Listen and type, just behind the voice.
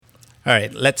All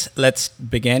right, let's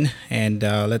begin and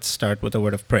let's start with a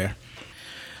word of prayer.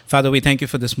 Father, we thank you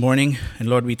for this morning, and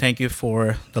Lord, we thank you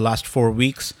for the last 4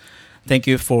 weeks. Thank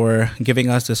you for giving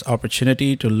us this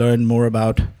opportunity to learn more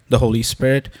about the Holy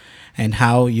Spirit and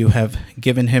how you have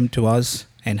given him to us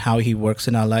and how he works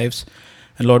in our lives.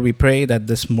 And Lord, we pray that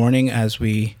this morning, as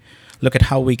we look at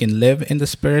how we can live in the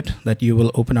Spirit, that you will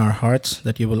open our hearts,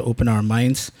 that you will open our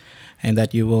minds, and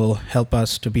that you will help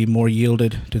us to be more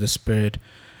yielded to the Spirit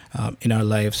in our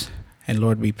lives. And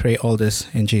Lord, we pray all this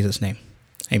in Jesus' name.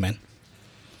 Amen.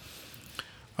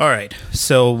 All right,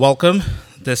 so welcome.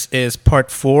 This is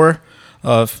part 4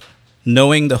 of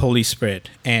Knowing the Holy Spirit.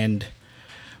 And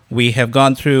we have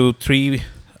gone through 3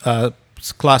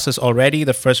 classes already.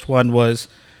 The first one was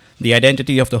the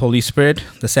identity of the Holy Spirit.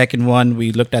 The second one,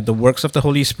 we looked at the works of the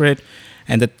Holy Spirit.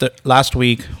 And last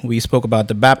week, we spoke about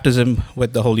the baptism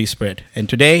with the Holy Spirit. And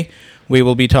today, we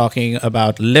will be talking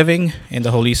about living in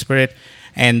the Holy Spirit.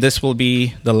 And this will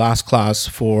be the last class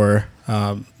for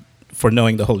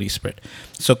knowing the Holy Spirit.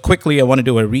 So quickly, I want to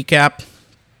do a recap.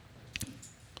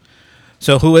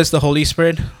 So who is the Holy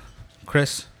Spirit?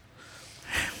 Chris?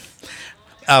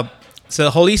 So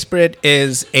the Holy Spirit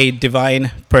is a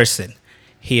divine person.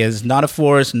 He is not a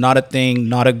force, not a thing,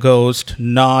 not a ghost,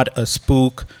 not a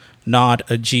spook, not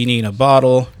a genie in a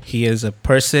bottle. He is a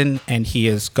person and he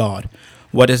is God.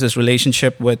 What is his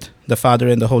relationship with the Father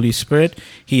and the Holy Spirit?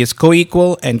 He is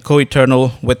co-equal and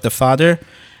co-eternal with the Father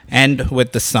and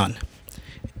with the Son.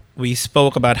 We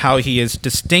spoke about how he is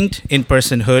distinct in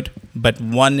personhood, but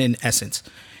one in essence.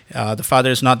 The Father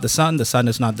is not the Son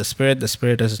is not the Spirit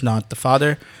is not the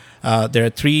Father. There are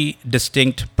 3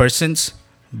 distinct persons,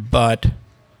 but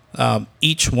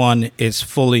each one is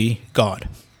fully God.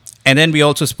 And then we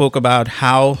also spoke about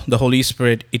how the Holy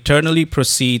Spirit eternally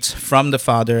proceeds from the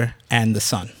Father and the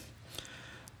Son.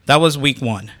 That was week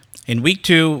 1. In week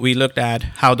 2, we looked at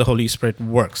how the Holy Spirit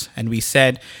works. And we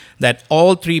said that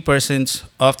all 3 persons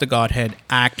of the Godhead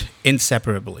act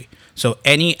inseparably. So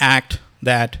any act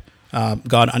that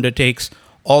God undertakes,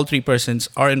 all 3 persons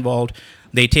are involved.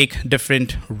 They take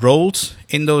different roles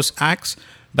in those acts,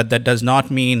 but that does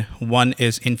not mean one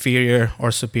is inferior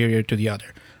or superior to the other.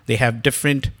 They have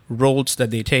different roles that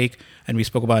they take, and we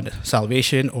spoke about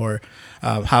salvation, or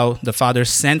how the Father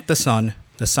sent the Son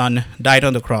died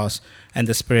on the cross, and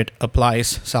the Spirit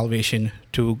applies salvation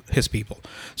to his people.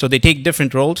 So they take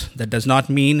different roles. That does not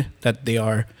mean that they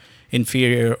are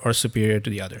inferior or superior to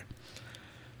the other.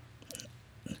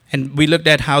 And we looked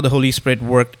at how the Holy Spirit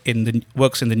works in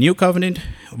the New Covenant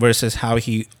versus how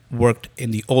he worked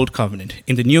in the Old Covenant.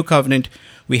 In the New Covenant,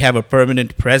 we have a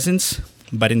permanent presence,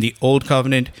 but in the Old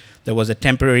Covenant, there was a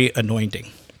temporary anointing.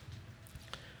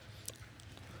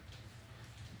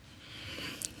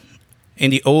 In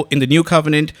the New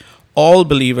Covenant, all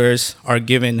believers are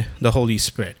given the Holy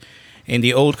Spirit. In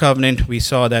the Old Covenant, we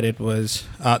saw that it was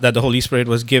that the Holy Spirit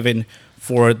was given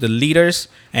for the leaders,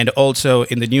 and also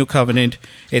in the New Covenant,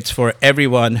 it's for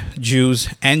everyone, Jews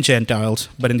and Gentiles.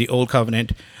 But in the Old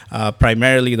Covenant,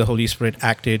 primarily the Holy Spirit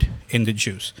acted in the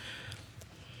Jews.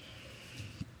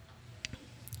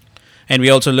 And we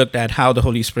also looked at how the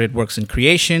Holy Spirit works in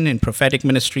creation, in prophetic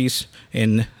ministries,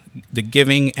 in the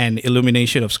giving and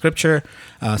illumination of Scripture,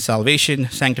 salvation,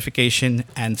 sanctification,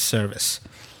 and service.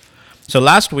 So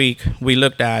last week, we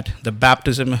looked at the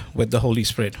baptism with the Holy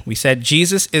Spirit. We said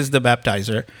Jesus is the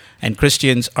baptizer, and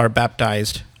Christians are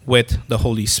baptized with the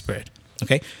Holy Spirit.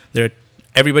 Okay?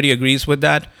 Everybody agrees with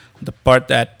that. The part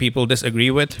that people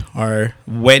disagree with are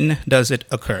when does it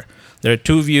occur? There are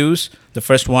 2 views. The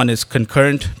first one is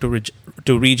concurrent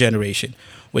to regeneration,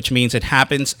 which means it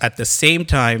happens at the same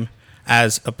time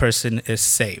as a person is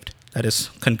saved. That is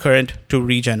concurrent to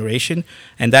regeneration,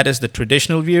 and that is the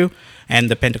traditional view. And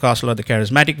the Pentecostal or the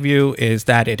charismatic view is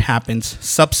that it happens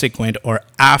subsequent or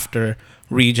after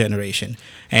regeneration.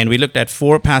 And we looked at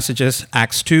 4 passages: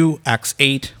 Acts 2, Acts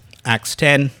 8, Acts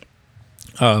 10,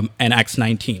 and Acts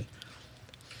 19.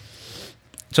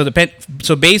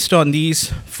 So based on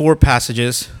these 4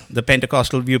 passages, the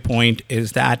Pentecostal viewpoint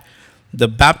is that the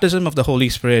baptism of the Holy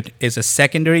Spirit is a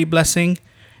secondary blessing.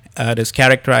 It is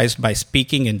characterized by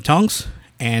speaking in tongues,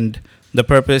 and the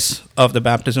purpose of the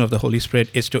baptism of the Holy Spirit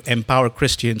is to empower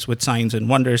Christians with signs and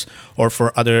wonders or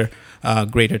for other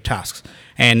greater tasks.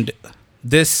 And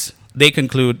they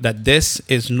conclude that this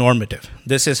is normative.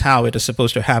 This is how it is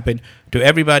supposed to happen to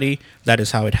everybody. That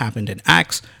is how it happened in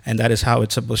Acts, and that is how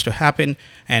it's supposed to happen.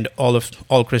 And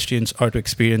all Christians are to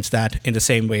experience that in the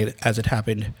same way as it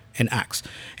happened in Acts.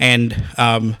 And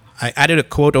I added a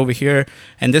quote over here,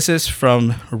 and this is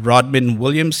from Rodman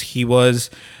Williams. He was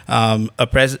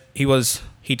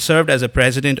He served as a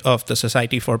president of the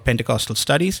Society for Pentecostal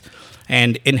Studies.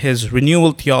 And in his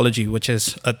Renewal Theology, which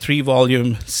is a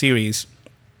 3-volume series,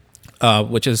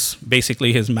 which is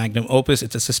basically his magnum opus,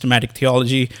 it's a systematic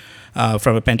theology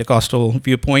from a Pentecostal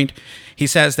viewpoint. He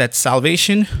says that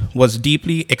salvation was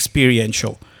deeply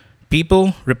experiential.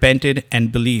 People repented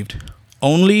and believed.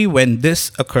 Only when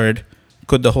this occurred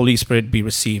could the Holy Spirit be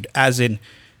received, as in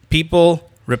people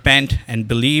repent and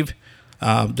believe.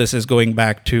 This is going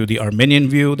back to the Arminian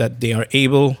view that they are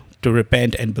able to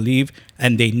repent and believe,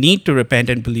 and they need to repent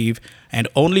and believe, and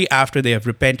only after they have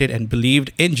repented and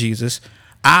believed in Jesus,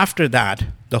 after that,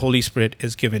 the Holy Spirit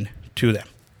is given to them.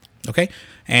 Okay?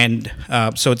 And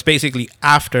so it's basically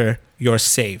after you're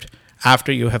saved,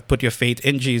 after you have put your faith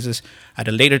in Jesus. At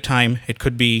a later time, it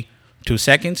could be 2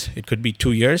 seconds, it could be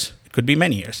 2 years, it could be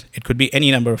many years, it could be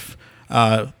any number of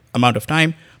amount of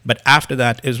time, but after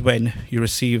that is when you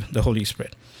receive the Holy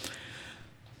Spirit.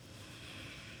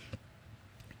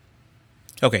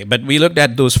 Okay, but we looked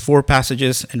at those 4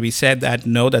 passages and we said that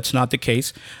no, that's not the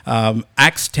case.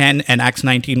 Acts 10 and Acts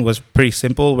 19 was pretty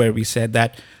simple, where we said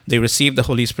that they received the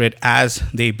Holy Spirit as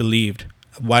they believed.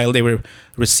 While they were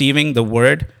receiving the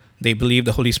word, they believed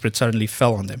the Holy Spirit suddenly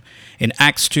fell on them. In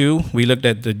Acts 2, we looked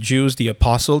at the Jews, the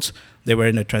apostles. They were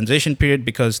in a transition period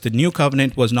because the new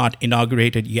covenant was not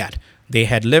inaugurated yet. They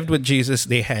had lived with Jesus,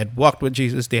 they had walked with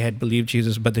Jesus, they had believed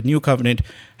Jesus, but the new covenant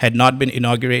had not been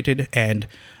inaugurated. And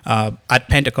at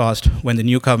Pentecost, when the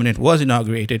new covenant was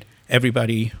inaugurated,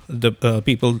 everybody, the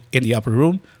people in the upper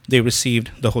room, they received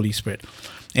the Holy Spirit.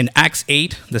 In Acts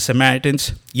 8, the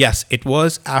Samaritans, yes, it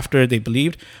was after they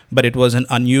believed, but it was an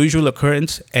unusual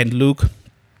occurrence, and Luke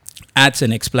adds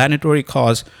an explanatory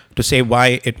cause to say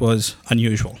why it was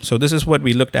unusual. So this is what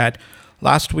we looked at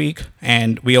last week,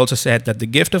 and we also said that the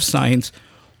gift of signs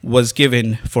was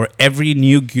given for every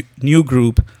new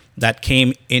group that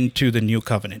came into the new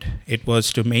covenant. It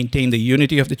was to maintain the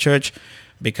unity of the church,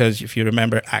 because if you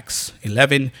remember Acts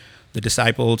 11, the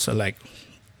disciples are like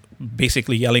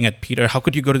basically yelling at Peter, how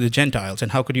could you go to the Gentiles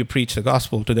and how could you preach the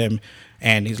gospel to them?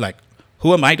 And he's like,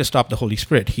 who am I to stop the Holy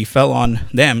Spirit? He fell on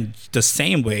them the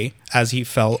same way as he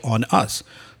fell on us.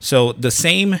 So the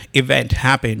same event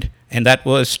happened, and that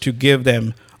was to give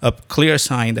them a clear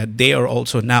sign that they are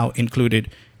also now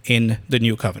included in the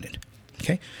new covenant.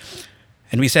 Okay?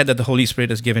 And we said that the Holy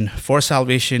Spirit is given for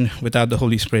salvation. Without the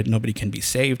Holy Spirit, nobody can be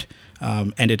saved,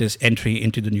 and it is entry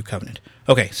into the new covenant.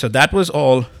 Okay, so that was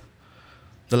all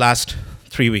the last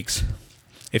 3 weeks.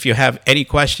 If you have any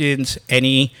questions,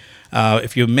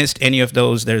 if you missed any of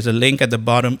those, there's a link at the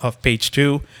bottom of page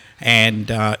 2,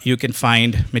 and you can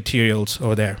find materials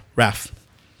over there. Raf.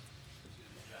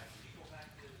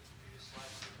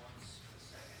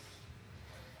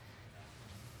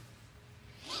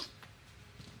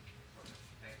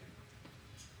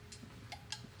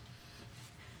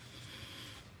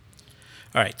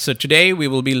 All right, so today we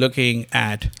will be looking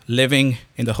at living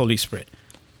in the Holy Spirit.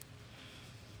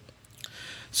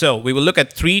 So we will look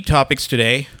at 3 topics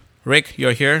today. Rick,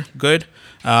 you're here. Good.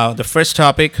 The first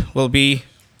topic will be...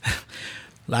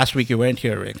 Last week you weren't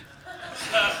here, Rick.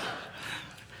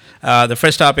 The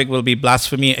first topic will be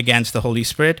blasphemy against the Holy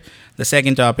Spirit. The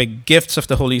second topic, gifts of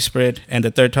the Holy Spirit. And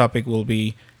the third topic will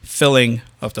be filling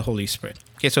of the Holy Spirit.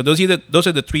 Okay, so those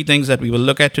are the 3 things that we will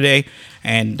look at today.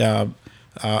 And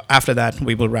after that,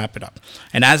 we will wrap it up.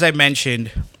 And as I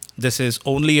mentioned, this is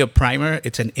only a primer.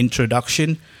 It's an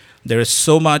introduction. There is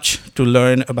so much to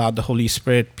learn about the Holy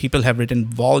Spirit. People have written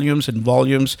volumes and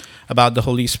volumes about the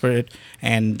Holy Spirit.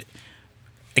 And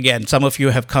again, some of you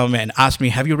have come and asked me,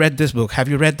 have you read this book? Have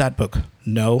you read that book?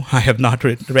 No, I have not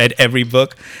read every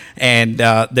book. And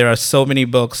there are so many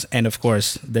books. And of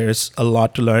course, there's a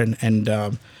lot to learn.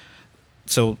 And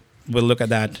so we'll look at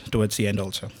that towards the end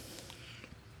also.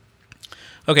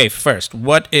 Okay, first,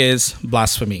 what is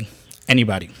blasphemy?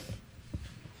 Anybody?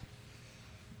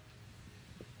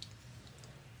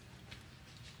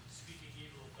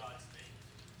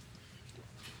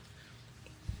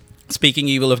 Speaking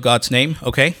evil of God's name.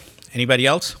 Okay. Anybody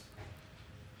else?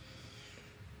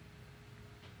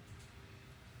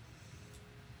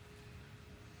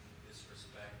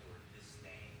 Disrespect or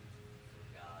disdain for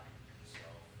God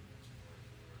Himself.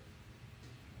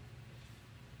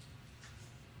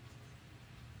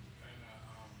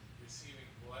 And receiving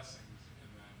blessings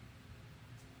and then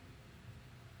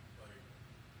like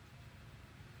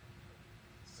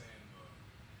saying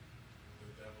the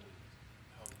devil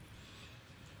helped me.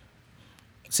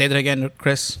 Say that again,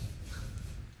 Chris.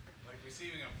 Like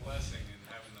receiving a blessing and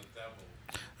having the devil.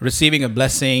 Receiving a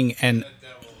blessing and The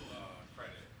devil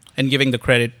credit. giving the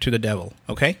credit to the devil.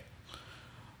 Okay.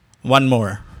 One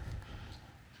more.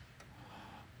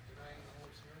 Denying the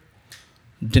Holy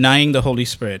Denying the Holy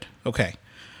Spirit. Okay.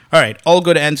 All right. All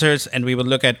good answers, and we will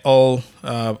look at all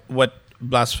what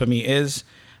blasphemy is.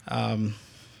 Um,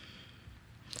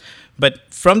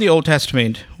 but from the Old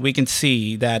Testament, we can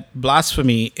see that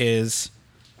blasphemy is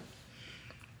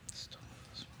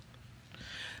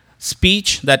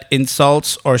speech that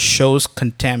insults or shows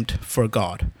contempt for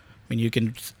God. I mean, you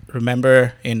can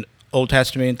remember in Old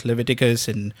Testament, Leviticus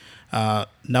and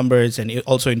Numbers, and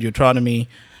also in Deuteronomy,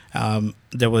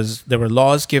 there were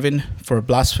laws given for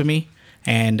blasphemy.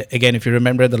 And again, if you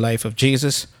remember the life of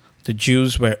Jesus, the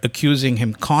Jews were accusing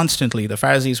him constantly. The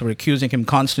Pharisees were accusing him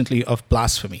constantly of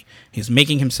blasphemy. He's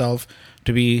making himself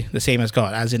to be the same as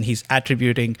God, as in he's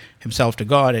attributing himself to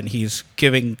God and he's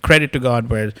giving credit to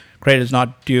God where credit is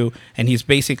not due. And he's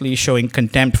basically showing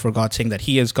contempt for God, saying that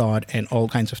he is God and all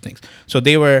kinds of things. So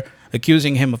they were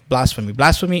accusing him of blasphemy.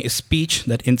 Blasphemy is speech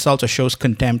that insults or shows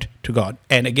contempt to God.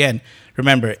 And again,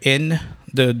 remember, in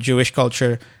the Jewish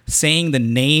culture, saying the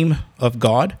name of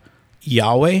God,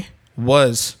 Yahweh,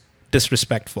 was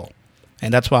disrespectful.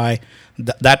 And that's why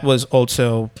that was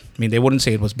also, I mean, they wouldn't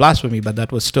say it was blasphemy, but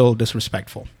that was still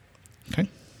disrespectful. Okay.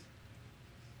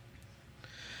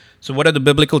 So what are the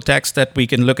biblical texts that we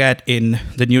can look at in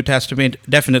the New Testament?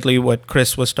 Definitely what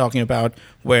Chris was talking about,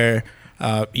 where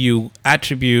you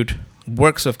attribute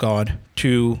works of God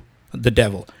to the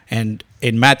devil. And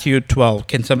in Matthew 12,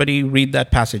 can somebody read that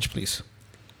passage, please?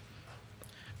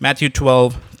 Matthew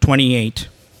 12:28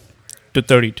 to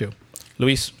 32.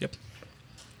 Luis? Yep.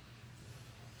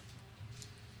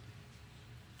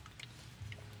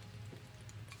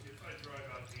 If I drive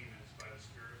out demons by the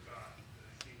Spirit of God, then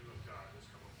the kingdom of God has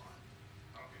come upon you.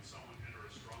 How can someone enter a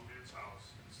strong man's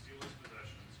house and steal his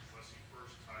possessions unless he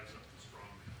first ties up the strong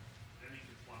man? Then he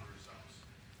can plunder his house.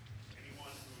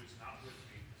 Anyone who is not with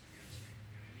me is against me,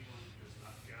 and anyone who does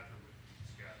not gather with me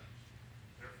scatters.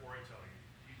 Therefore I tell you,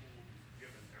 people will be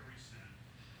forgiven every sin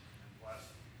and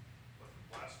blasphemy, but the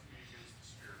blasphemy against the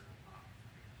Spirit will not be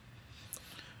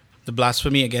forgiven. The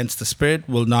blasphemy against the Spirit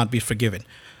will not be forgiven.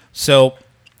 So,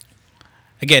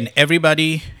 again,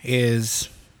 everybody is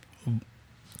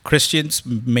Christians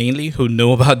mainly who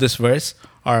know about this verse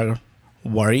are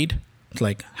worried. It's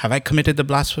like, have I committed the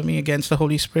blasphemy against the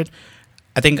Holy Spirit?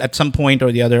 I think at some point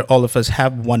or the other, all of us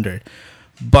have wondered.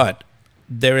 But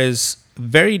there is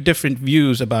very different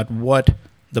views about what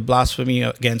the blasphemy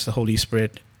against the Holy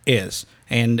Spirit is.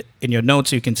 And in your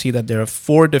notes, you can see that there are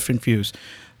 4 different views.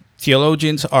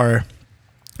 Theologians are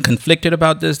conflicted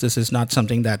about this. This is not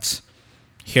something that's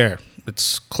here.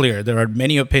 It's clear. There are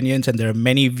many opinions and there are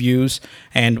many views,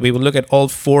 and we will look at all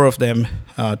 4 of them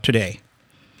today.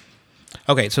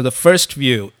 Okay, so the first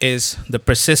view is the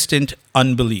persistent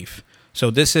unbelief. So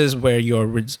this is where you're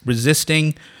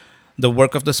resisting the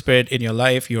work of the Spirit in your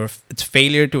life. It's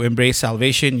failure to embrace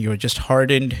salvation. You're just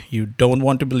hardened. You don't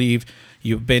want to believe.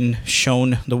 You've been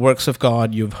shown the works of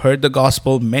God. You've heard the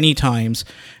gospel many times,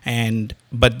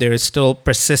 but there is still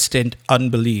persistent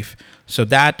unbelief. So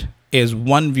that is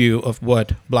one view of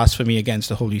what blasphemy against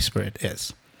the Holy Spirit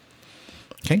is.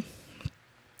 Okay.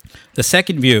 The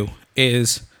second view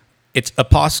is it's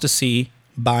apostasy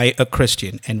by a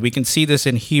Christian. And we can see this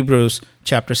in Hebrews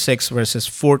chapter 6, verses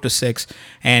 4 to 6.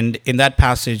 And in that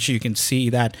passage, you can see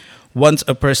that once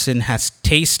a person has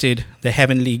tasted the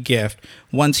heavenly gift,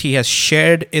 once he has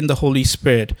shared in the Holy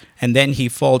Spirit, and then he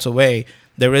falls away,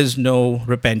 there is no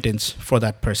repentance for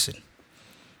that person.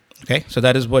 Okay, so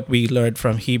that is what we learned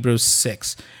from Hebrews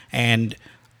 6. And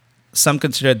some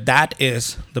consider that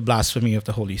is the blasphemy of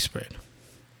the Holy Spirit.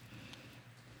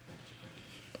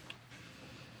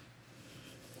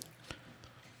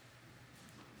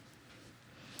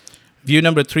 View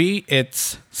number 3,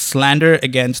 it's slander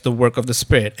against the work of the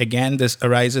Spirit. Again, this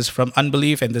arises from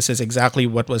unbelief, and this is exactly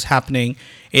what was happening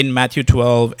in Matthew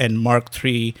 12 and Mark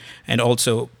 3, and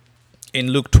also in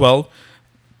Luke 12,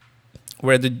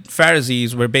 where the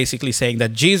Pharisees were basically saying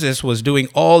that Jesus was doing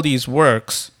all these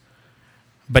works,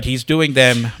 but he's doing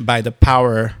them by the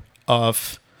power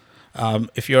of,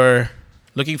 if you're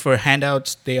looking for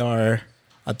handouts, they are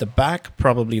at the back.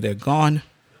 Probably they're gone.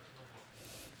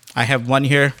 I have one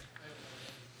here.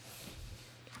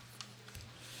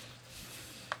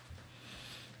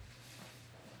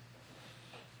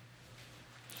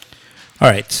 All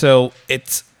right, so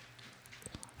it's,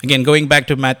 again, going back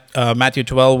to Matthew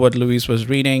 12, what Luis was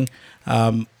reading,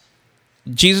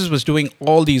 Jesus was doing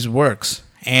all these works,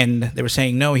 and they were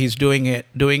saying, no, he's doing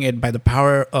it by the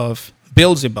power of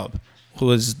Beelzebub,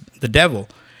 who is the devil.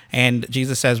 And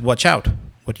Jesus says, watch out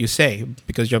what you say,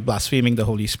 because you're blaspheming the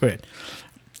Holy Spirit.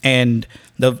 And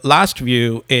the last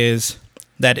view is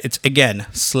that it's, again,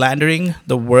 slandering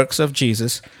the works of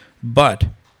Jesus, but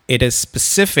it is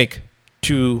specific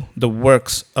to the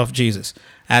works of Jesus,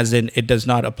 as in it does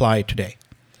not apply today.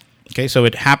 Okay, so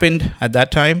it happened at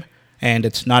that time and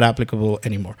it's not applicable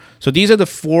anymore. So these are the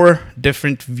four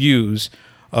different views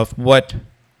of what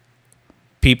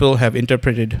people have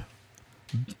interpreted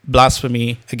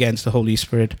blasphemy against the Holy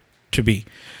Spirit to be.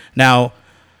 Now,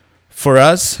 for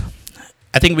us,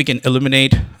 I think we can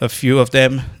eliminate a few of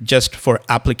them just for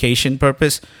application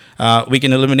purpose. We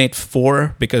can eliminate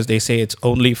four because they say it's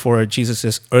only for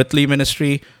Jesus' earthly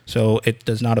ministry, so it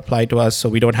does not apply to us, so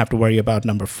we don't have to worry about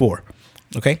number four.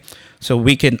 Okay? So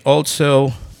we can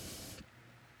also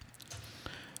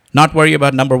not worry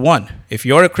about number one. If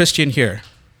you're a Christian here,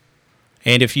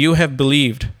 and if you have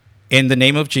believed in the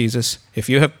name of Jesus, if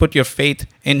you have put your faith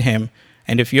in him,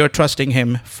 and if you're trusting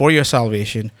him for your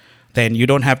salvation, then you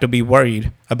don't have to be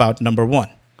worried about number one.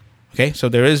 Okay, so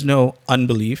there is no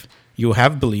unbelief. You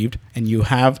have believed and you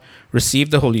have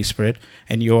received the Holy Spirit,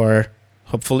 and you're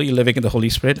hopefully living in the Holy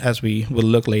Spirit, as we will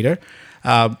look later.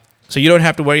 So you don't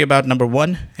have to worry about number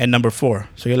one and number four.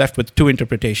 So you're left with two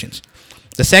interpretations.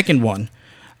 The second one,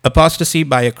 apostasy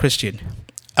by a Christian.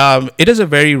 It is a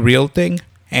very real thing,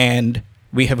 and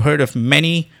we have heard of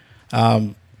many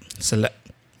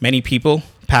many people,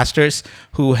 pastors,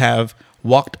 who have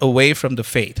walked away from the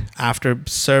faith after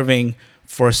serving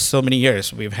for so many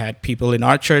years. We've had people in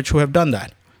our church who have done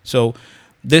that. So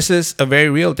this is a very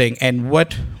real thing, and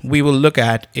what we will look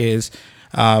at is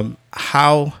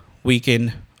how we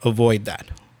can avoid that.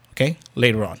 Okay,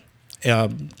 later on,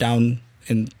 down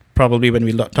in probably when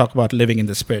we talk about living in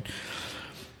the Spirit.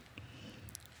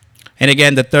 And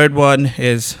again, the third one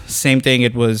is same thing.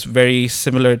 It was very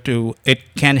similar to, it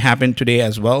can happen today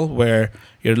as well, where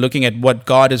you're looking at what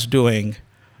God is doing,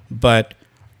 but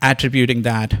attributing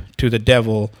that to the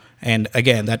devil. And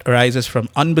again, that arises from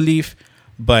unbelief.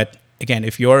 But again,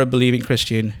 if you're a believing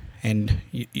Christian, and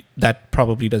that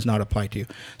probably does not apply to you.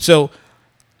 So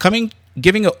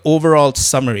giving an overall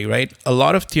summary, right? A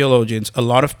lot of theologians, a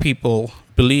lot of people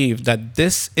believe that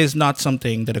this is not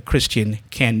something that a Christian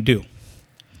can do.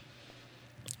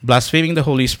 Blaspheming the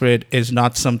Holy Spirit is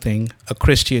not something a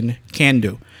Christian can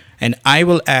do. And I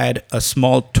will add a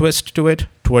small twist to it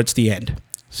towards the end.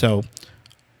 So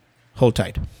hold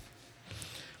tight.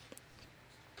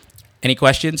 Any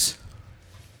questions?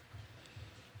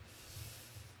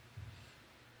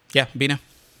 Yeah, Bina?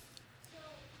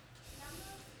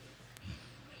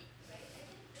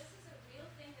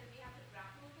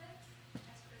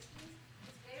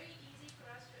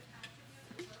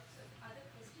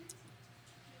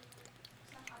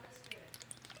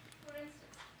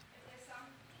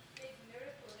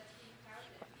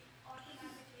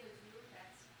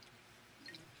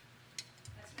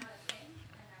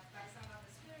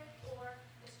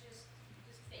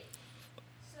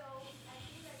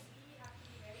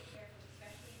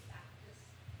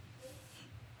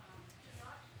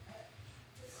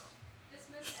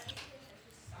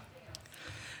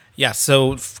 Yeah,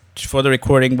 so for the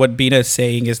recording, what Bina is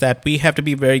saying is that we have to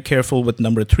be very careful with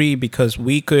number three, because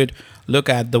we could look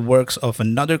at the works of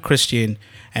another Christian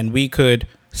and we could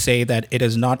say that it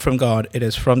is not from God, it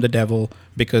is from the devil,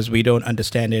 because we don't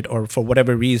understand it, or for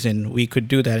whatever reason we could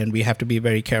do that, and we have to be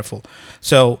very careful.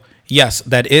 So yes,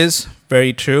 that is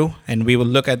very true, and we will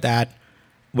look at that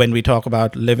when we talk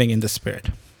about living in the Spirit.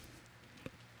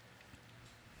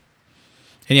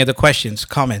 Any other questions,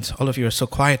 comments? All of you are so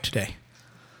quiet today.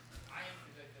 I am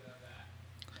convicted of that.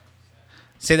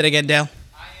 Say that again, Dale.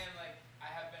 I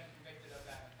have been convicted of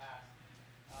that in the past.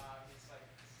 It's like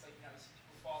you know, you see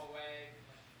people fall away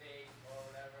from like faith or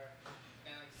whatever,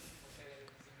 and like some people say that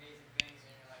it's amazing things,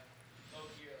 and you're like, low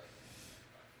key, you're like,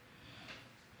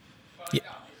 but Yeah.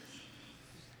 no,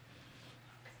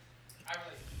 I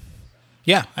relate. So.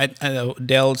 Yeah, I know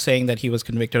Dale saying that he was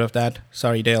convicted of that.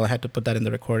 Sorry, Dale, I had to put that in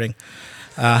the recording.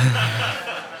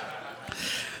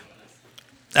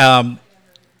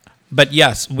 But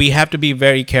yes, we have to be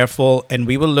very careful, and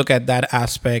we will look at that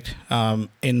aspect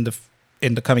in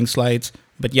the coming slides.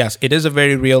 But yes, it is a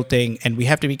very real thing, and we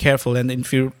have to be careful. And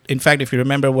if you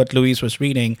remember what Louise was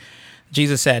reading,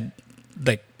 Jesus said,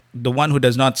 like, the one who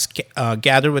does not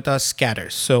gather with us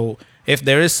scatters. So if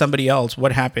there is somebody else,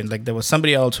 what happened? Like, there was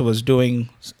somebody else who was doing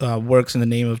works in the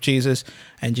name of Jesus,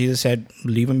 and Jesus said,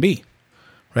 leave him be,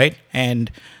 right?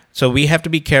 And so we have to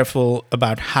be careful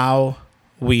about how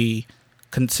we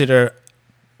consider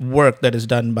work that is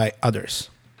done by others.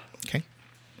 Okay?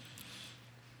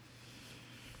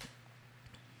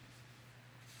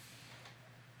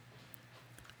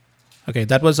 Okay,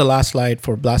 that was the last slide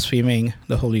for blaspheming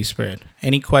the Holy Spirit.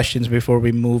 Any questions before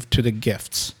we move to the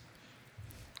gifts?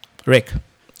 Rick,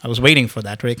 I was waiting for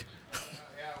that, Rick. Yeah,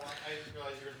 well, I just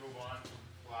realized you're going to move on to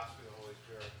blasphemy of the Holy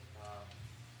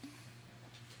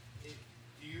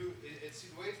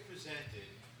the way it's presented,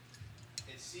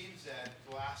 it seems that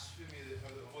blasphemy of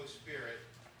the Holy Spirit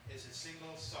is a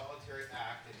single solitary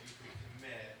act that you can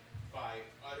commit by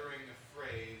uttering a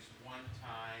phrase one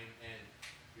time and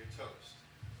you're toast.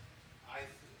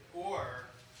 Or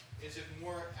is it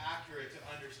more accurate to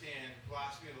understand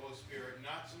blasphemy of the Holy Spirit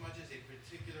not so much as a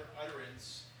particular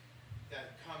utterance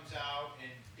that comes out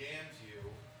and damns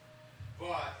you,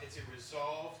 but it's a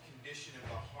resolved condition of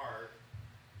the heart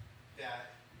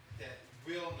that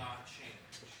will not change.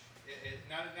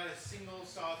 Not a single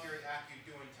solitary act you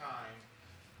do in time,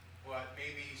 but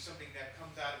maybe something that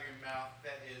comes out of your mouth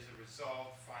that is a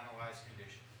resolved, finalized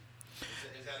condition.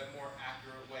 Is that a more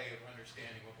accurate way of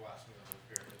understanding what blasphemy of the Holy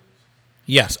Spirit is?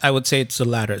 Yes, I would say it's the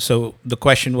latter. So the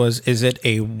question was, is it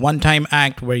a one-time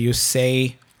act where you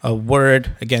say a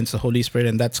word against the Holy Spirit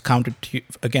and that's counted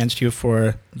against you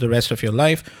for the rest of your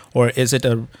life? Or is it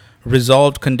a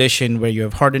resolved condition where you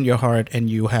have hardened your heart and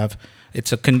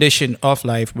it's a condition of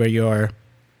life where you're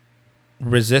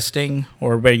resisting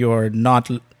or where you're not,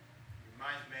 Your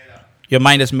mind's made up. your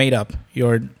mind is made up.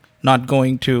 You're not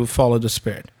going to follow the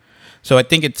Spirit. So I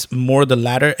think it's more the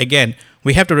latter. Again,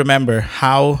 we have to remember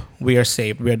how we are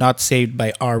saved. We are not saved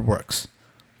by our works,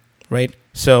 right?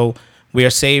 So we are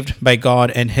saved by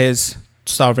God and His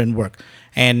sovereign work.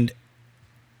 And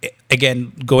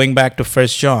again, going back to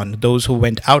First John, those who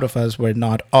went out of us were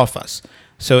not of us.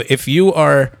 So if you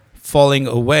are falling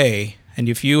away and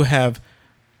if you are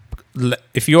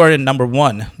in number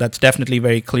one, that's definitely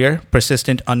very clear,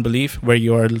 persistent unbelief, where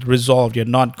you're resolved, you're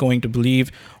not going to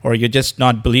believe, or you're just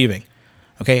not believing.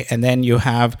 Okay, and then you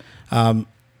have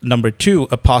number two,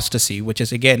 apostasy, which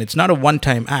is, again, it's not a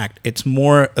one-time act. It's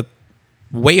more a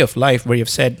way of life where you've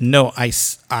said, no,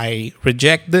 I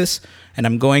reject this and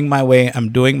I'm going my way.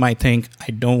 I'm doing my thing.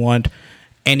 I don't want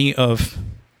any of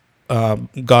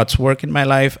God's work in my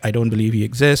life. I don't believe He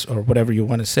exists, or whatever you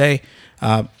want to say.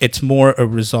 It's more a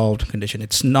resolved condition.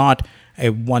 It's not a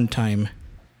one-time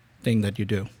thing that you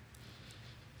do.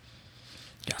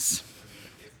 Yes.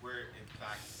 If we're in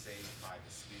fact saved by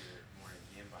the Spirit, born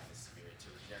again by the Spirit, to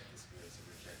reject the Spirit is to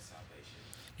reject salvation.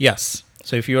 Yes.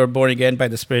 So if you are born again by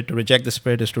the Spirit, to reject the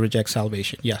Spirit is to reject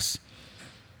salvation. Yes.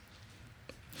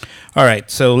 All right.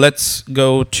 So let's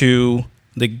go to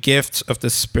the gifts of the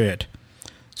Spirit.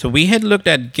 So we had looked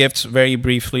at gifts very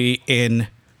briefly in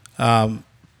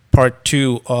part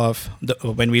 2 of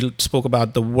when we spoke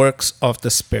about the works of the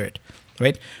Spirit,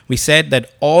 right? We said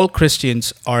that all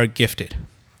Christians are gifted.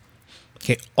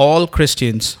 Okay, all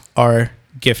Christians are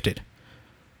gifted.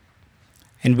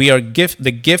 And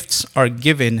the gifts are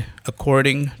given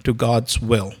according to God's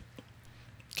will.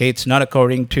 Okay, it's not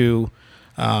according to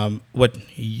what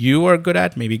you are good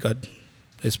at. Maybe God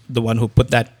is the one who put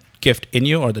that gift in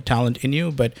you or the talent in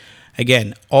you. But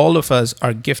again, all of us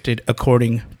are gifted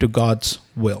according to God's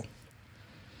will.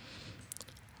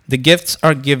 The gifts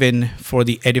are given for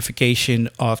the edification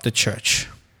of the church.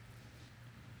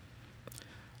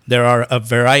 There are a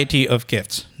variety of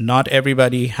gifts. Not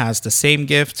everybody has the same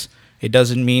gifts. It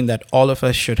doesn't mean that all of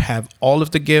us should have all of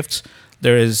the gifts.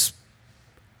 There is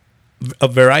a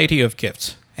variety of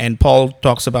gifts. And Paul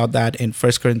talks about that in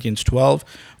 1 Corinthians 12,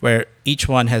 where each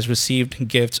one has received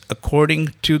gifts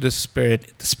according to the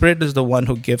Spirit. The Spirit is the one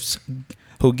who gives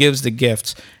the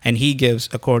gifts, and He gives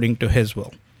according to His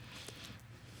will.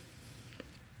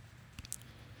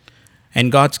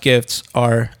 And God's gifts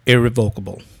are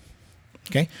irrevocable.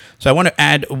 Okay? So I want to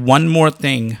add one more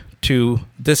thing to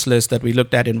this list that we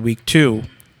looked at in week 2.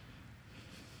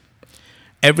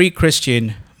 Every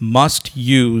Christian must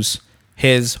use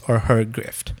his or her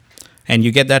gift. And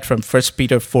you get that from 1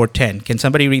 Peter 4:10. Can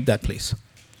somebody read that, please?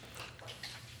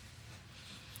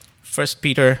 1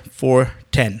 Peter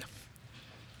 4:10.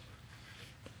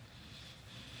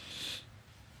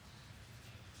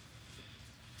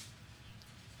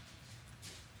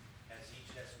 As each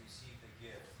has received a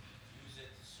gift, use it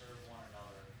to serve one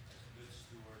another as good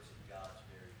stewards of God's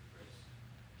varied grace.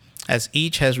 As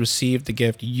each has received the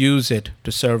gift, use it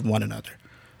to serve one another.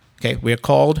 Okay, we are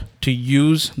called to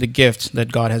use the gifts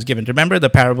that God has given. Remember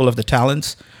the parable of the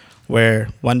talents, where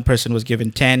one person was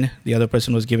given 10, the other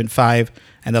person was given 5,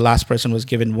 and the last person was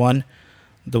given 1.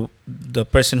 The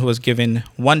person who was given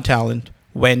 1 talent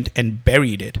went and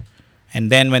buried it.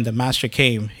 And then when the master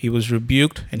came, he was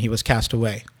rebuked and he was cast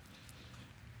away.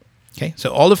 Okay, so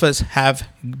all of us have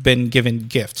been given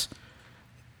gifts.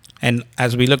 And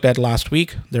as we looked at last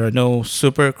week, there are no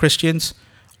super Christians.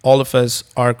 All of us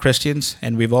are Christians,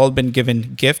 and we've all been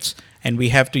given gifts, and we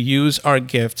have to use our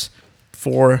gifts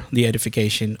for the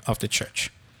edification of the church.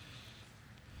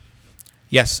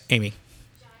 Yes, Amy. John,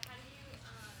 how do you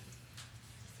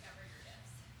discover your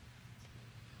gifts?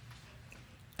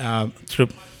 through.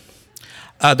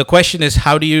 The question is,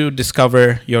 how do you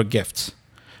discover your gifts?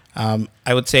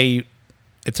 I would say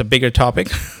it's a bigger topic,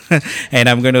 and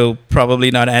I'm going to probably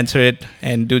not answer it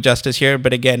and do justice here.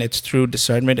 But again, it's through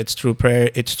discernment, it's through prayer,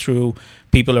 it's through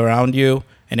people around you.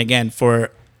 And again,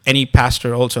 for any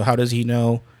pastor, also, how does he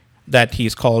know that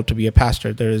he's called to be a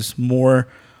pastor? There is more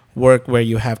work where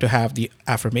you have to have the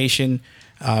affirmation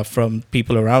from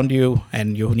people around you,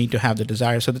 and you need to have the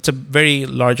desire. So that's a very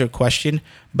larger question,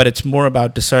 but it's more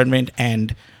about discernment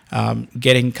and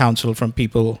getting counsel from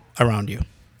people around you.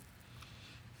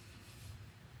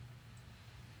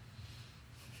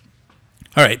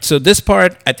 All right, so this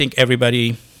part I think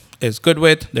everybody is good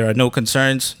with. There are no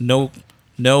concerns, no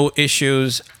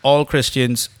issues. All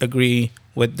Christians agree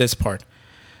with this part.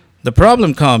 The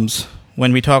problem comes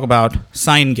when we talk about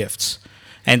sign gifts.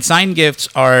 And sign gifts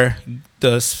are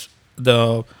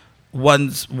the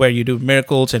ones where you do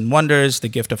miracles and wonders, the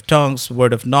gift of tongues,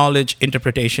 word of knowledge,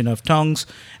 interpretation of tongues,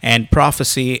 and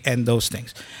prophecy, and those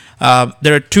things.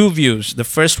 There are two views. The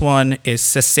first one is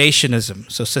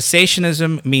cessationism. So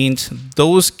cessationism means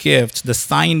those gifts, the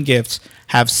sign gifts,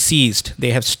 have ceased,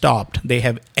 they have stopped, they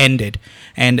have ended.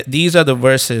 And these are the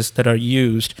verses that are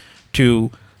used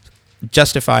to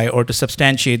justify or to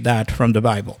substantiate that from the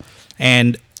Bible.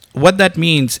 And what that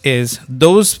means is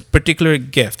those particular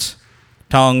gifts,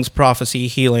 tongues, prophecy,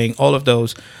 healing, all of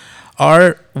those,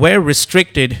 were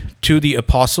restricted to the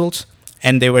apostles,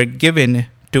 and they were given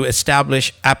to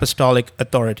establish apostolic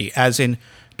authority, as in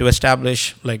to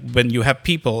establish, like when you have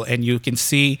people and you can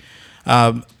see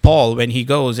Paul when he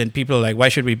goes and people are like, why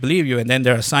should we believe you? And then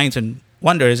there are signs and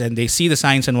wonders, and they see the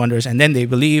signs and wonders, and then they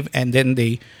believe, and then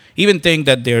they even think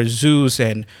that they're Zeus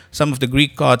and some of the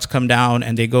Greek gods come down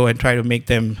and they go and try to make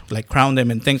them, like crown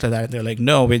them and things like that. They're like,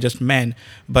 no, we're just men.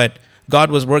 But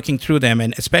God was working through them,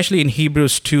 and especially in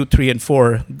Hebrews 2, 3, and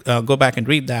 4, go back and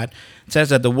read that. It says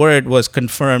that the word was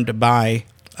confirmed by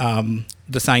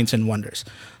the signs and wonders.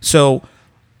 So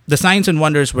the signs and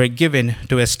wonders were given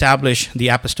to establish the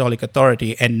apostolic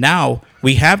authority, and now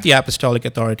we have the apostolic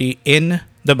authority in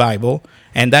the Bible,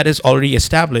 and that is already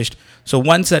established. So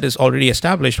once that is already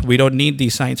established, we don't need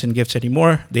these signs and gifts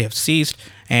anymore. They have ceased,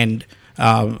 and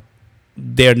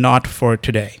they're not for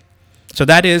today. So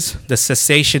that is the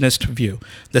cessationist view.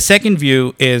 The second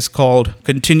view is called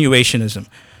continuationism,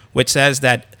 which says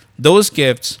that those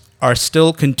gifts are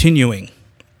still continuing.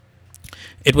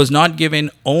 It was not given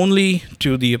only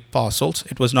to the apostles.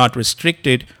 It was not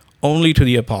restricted only to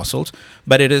the apostles,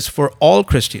 but it is for all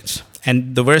Christians.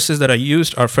 And the verses that are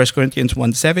used are 1 Corinthians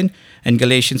 1:7 and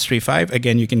Galatians 3:5.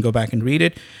 Again, you can go back and read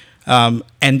it.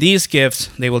 And these gifts,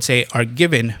 they will say, are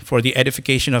given for the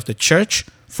edification of the church,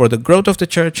 for the growth of the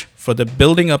church, for the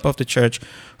building up of the church,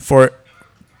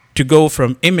 to go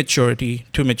from immaturity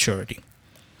to maturity.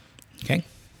 Okay?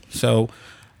 So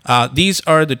these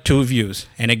are the two views.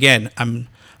 And again,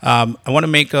 I want to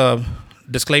make a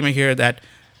disclaimer here that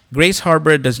Grace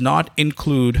Harbor does not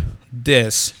include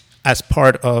this as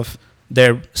part of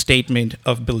their statement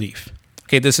of belief.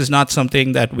 Okay, this is not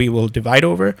something that we will divide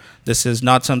over. This is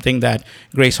not something that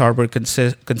Grace Harbor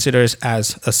considers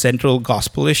as a central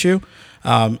gospel issue.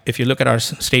 If you look at our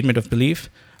statement of belief,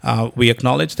 we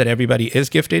acknowledge that everybody is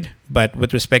gifted, but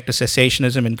with respect to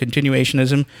cessationism and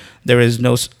continuationism, there is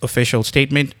no official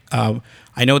statement.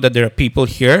 I know that there are people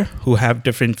here who have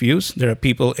different views. There are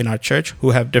people in our church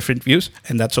who have different views,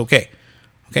 and that's okay.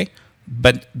 Okay?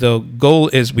 But the goal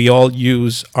is we all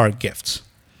use our gifts.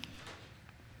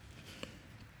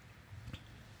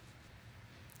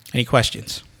 Any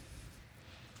questions?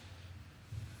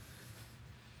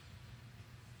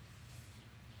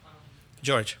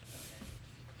 George.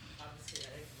 Obviously,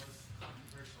 I think the most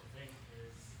controversial thing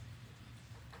is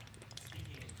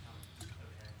speaking in tongues,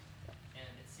 okay? And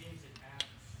it seems in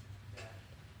Acts that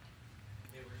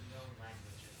there were known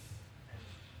languages, and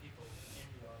people in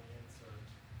the audience or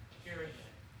hearing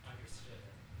it understood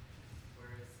it.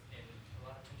 Whereas in a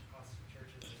lot of Pentecostal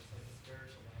churches, it's like a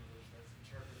spiritual language that's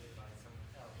interpreted by someone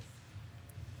else,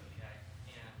 okay?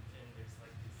 And there's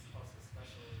like this also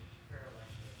special prayer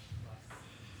language, plus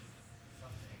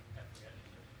something, I forget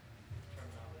what the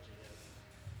terminology is.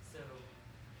 So,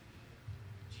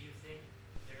 do you think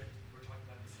we're talking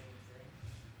about the same thing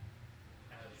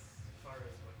as far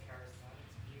as what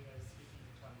charismatics view as speaking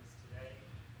in tongues today,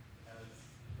 as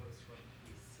opposed to what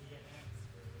we see in Acts,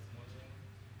 where it was more known?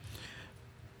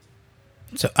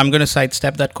 So I'm going to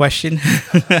sidestep that question.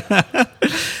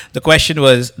 The question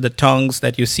was the tongues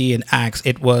that you see in Acts.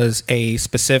 It was a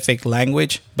specific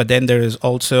language, but then there is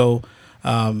also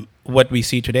what we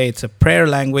see today. It's a prayer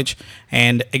language.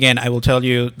 And again, I will tell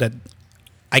you that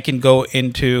I can go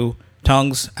into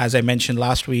tongues. As I mentioned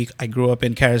last week, I grew up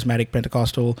in charismatic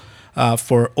Pentecostal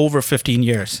for over 15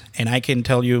 years. And I can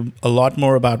tell you a lot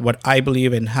more about what I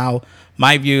believe and how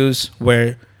my views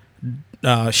were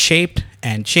shaped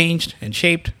and changed and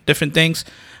shaped different things.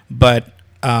 But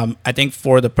I think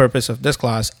for the purpose of this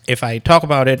class, if I talk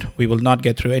about it, we will not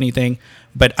get through anything.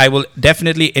 But I will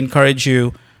definitely encourage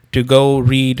you to go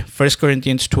read 1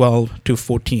 Corinthians 12 to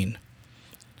 14.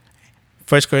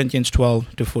 1 Corinthians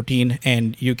 12 to 14,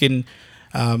 and you can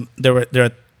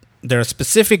there are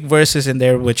specific verses in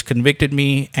there which convicted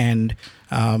me, and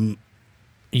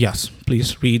yes,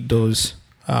 please read those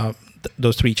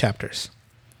 3 chapters.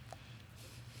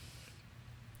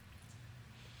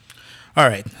 All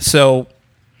right, so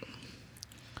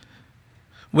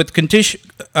with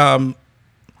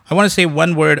I want to say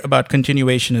one word about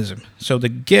continuationism. So the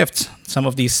gifts, some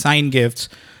of these sign gifts,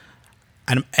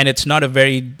 and it's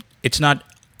not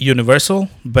universal,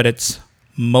 but it's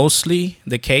mostly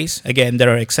the case. Again, there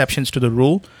are exceptions to the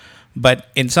rule, but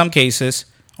in some cases,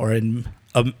 or in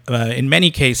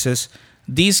many cases,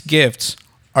 these gifts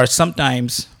are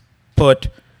sometimes put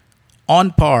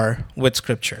on par with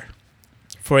Scripture.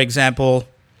 For example,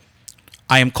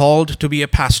 I am called to be a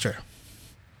pastor.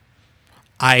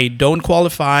 I don't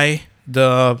qualify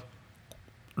the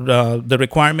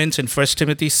requirements in First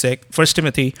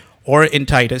Timothy or in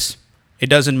Titus. It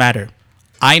doesn't matter.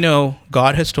 I know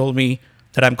God has told me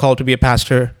that I'm called to be a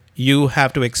pastor. You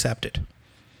have to accept it.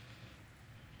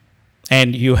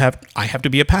 And I have to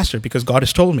be a pastor because God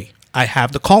has told me. I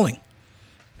have the calling.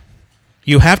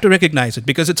 You have to recognize it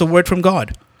because it's a word from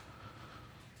God.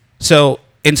 So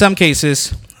in some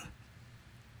cases,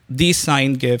 these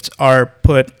sign gifts are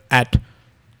put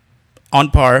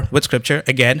on par with Scripture.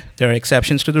 Again, there are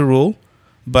exceptions to the rule,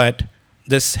 but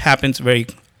this happens very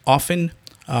often.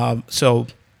 So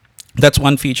that's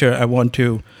one feature I want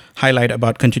to highlight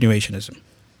about continuationism.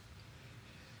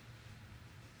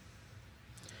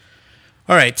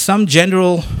 All right, some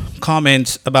general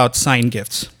comments about sign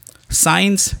gifts.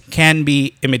 Signs can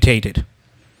be imitated.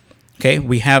 Okay,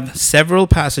 we have several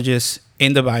passages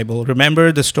in the Bible.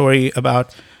 Remember the story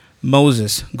about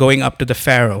Moses going up to the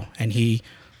Pharaoh, and he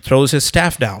throws his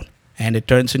staff down and it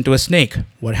turns into a snake.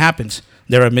 What happens?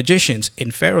 There are magicians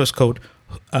in Pharaoh's court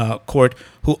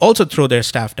who also throw their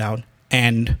staff down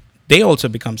and they also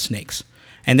become snakes.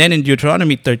 And then in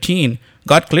Deuteronomy 13,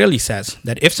 God clearly says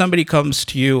that if somebody comes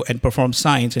to you and performs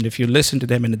signs, and if you listen to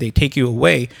them and they take you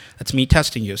away, that's me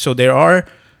testing you. So there are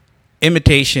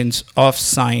imitations of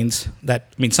signs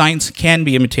signs can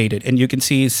be imitated. And you can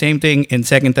see same thing in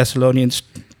 2 Thessalonians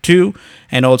 2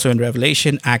 and also in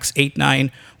Revelation, Acts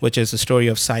 8-9, which is the story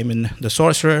of Simon the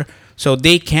sorcerer. So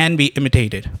they can be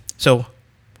imitated. So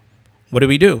what do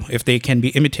we do if they can be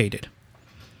imitated?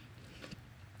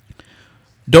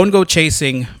 Don't go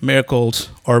chasing miracles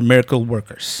or miracle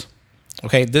workers.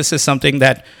 Okay, this is something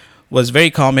that was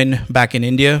very common back in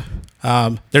India.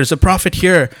 There's a prophet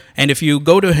here, and if you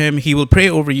go to him, he will pray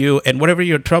over you, and whatever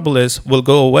your trouble is will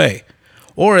go away.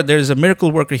 Or there's a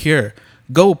miracle worker here.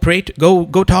 Go pray.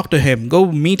 Go talk to him.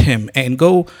 Go meet him, and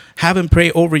go have him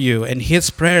pray over you, and his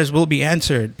prayers will be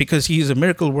answered because he's a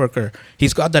miracle worker.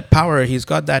 He's got that power. He's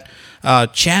got that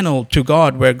channel to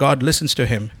God where God listens to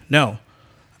him. No.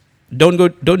 Don't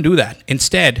do that.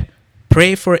 Instead,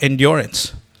 pray for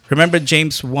endurance. Remember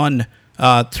James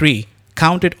 1:3.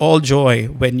 Count it all joy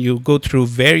when you go through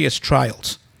various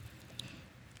trials,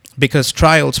 because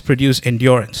trials produce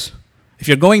endurance. If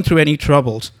you're going through any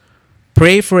troubles,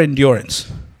 pray for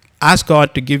endurance. Ask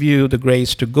God to give you the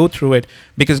grace to go through it,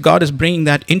 because God is bringing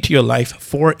that into your life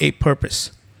for a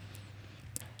purpose.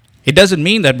 It doesn't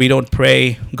mean that we don't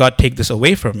pray, God, take this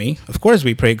away from me. Of course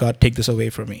we pray, God, take this away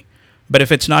from me. But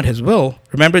if it's not his will,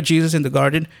 remember Jesus in the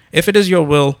garden? If it is your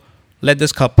will, let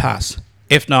this cup pass.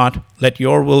 If not, let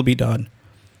your will be done.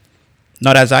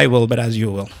 Not as I will, but as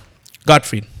you will.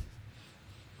 Gottfried.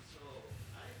 So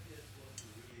I just want to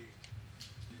really,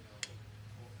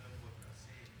 confirm what you're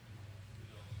saying.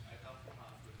 I come from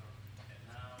Africa, and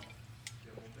now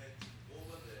the moment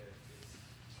over there is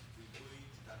we're going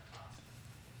to that past.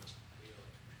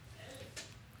 And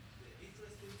the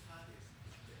interesting part is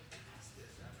the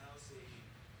pastors are now saying,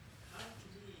 "Come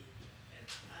to me, and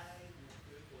I will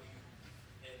pray for you,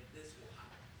 and this will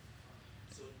happen."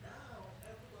 So now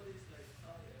everybody's like,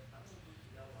 "Oh yeah, I'm not going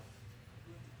to that one. I'm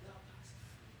going to that pastor."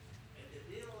 And then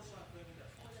they also are claiming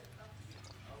that, "Oh yeah, come to me.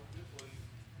 I'll pray for you.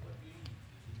 What do you need?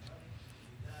 You need money? You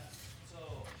need that?"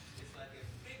 So it's like a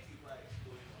big divide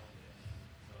going on there.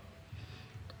 So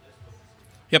let's focus on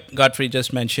that. Yep, Godfrey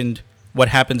just mentioned what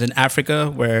happens in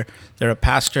Africa, where there are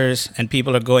pastors and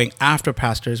people are going after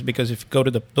pastors, because if you go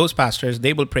to those pastors,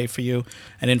 they will pray for you.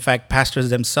 And in fact, pastors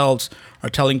themselves are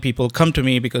telling people, come to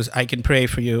me because I can pray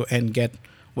for you and get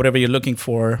whatever you're looking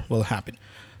for will happen.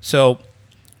 So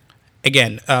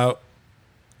again, I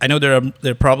know there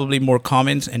are probably more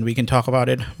comments and we can talk about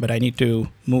it, but I need to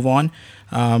move on.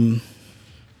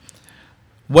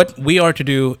 What we are to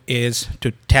do is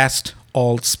to test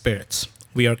all spirits.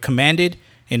 We are commanded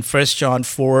in 1 John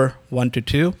 4, 1 to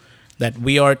 2, that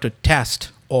we are to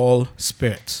test all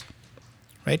spirits,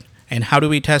 right? And how do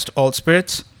we test all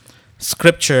spirits?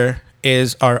 Scripture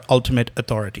is our ultimate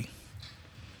authority.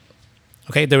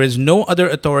 Okay, there is no other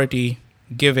authority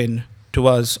given to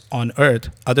us on earth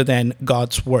other than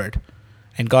God's word.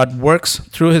 And God works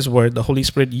through his word. The Holy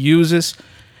Spirit uses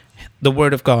the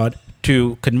word of God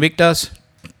to convict us,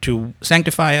 to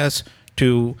sanctify us,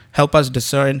 to help us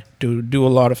discern, to do a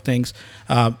lot of things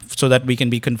so that we can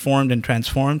be conformed and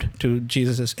transformed to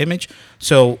Jesus' image.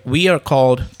 So we are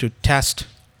called to test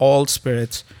all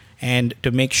spirits and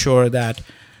to make sure that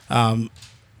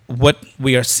what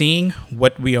we are seeing,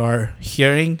 what we are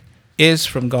hearing is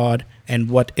from God and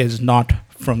what is not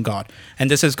from God. And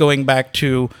this is going back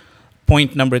to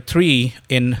point number 3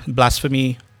 in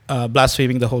blasphemy,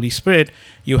 blaspheming the Holy Spirit.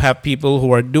 You have people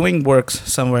who are doing works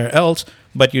somewhere else,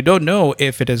 but you don't know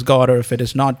if it is God or if it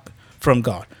is not from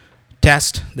God.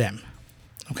 Test them,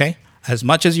 okay? As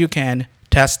much as you can,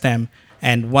 test them.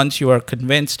 And once you are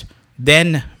convinced,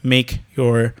 then make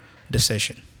your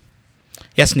decision.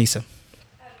 Yes, Nisa.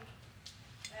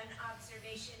 An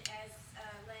observation, as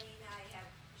Lenny and I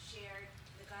have shared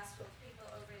the gospel with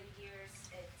people over the years,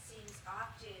 it seems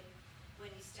often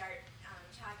when you start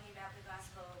talking about the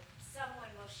gospel,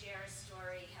 someone will share a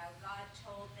story, how God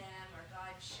told them or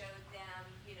God showed them,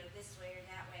 this way or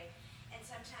that way. And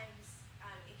sometimes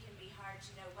it can be hard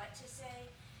to know what to say,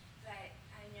 but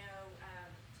I know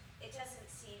it doesn't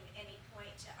seem any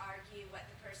point to argue what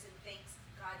the person thinks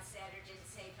God said or didn't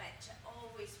say, but to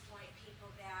always point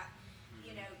people back,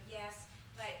 yes,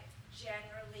 but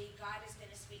generally God is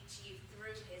going to speak to you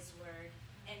through his word,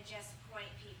 and just point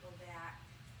people back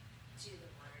to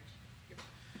the word.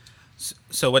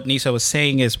 So what Nisa was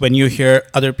saying is, when you hear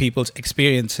other people's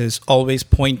experiences, always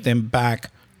point them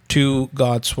back to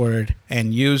God's word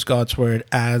and use God's word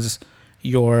as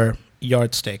your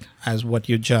yardstick, as what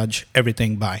you judge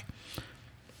everything by.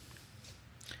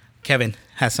 Kevin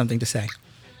has something to say.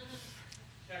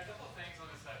 Yeah, a couple of things on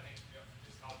this that I think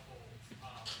is helpful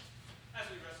as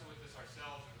we wrestle with this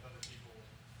ourselves and with other people.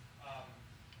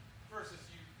 First is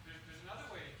there's another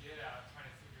way to get at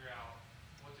trying to figure out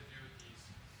what to do with these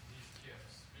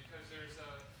gifts, because they're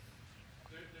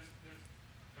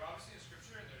obviously in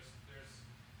Scripture, and there's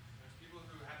people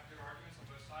who have good arguments on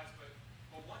both sides. But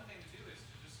one thing to do is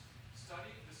to just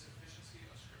study the sufficiency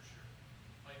of Scripture.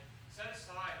 Like, set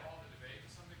aside all the debate to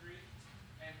some degree,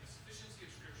 and the sufficiency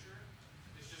of Scripture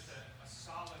is just a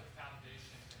solid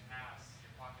foundation to have in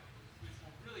your pocket, which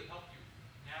will really help you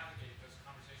navigate those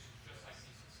conversations, just like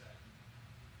Nisa said.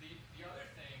 The other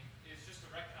thing is just to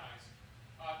recognize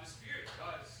the Spirit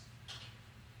does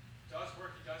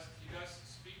work. He does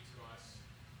speak to us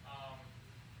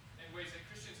in ways that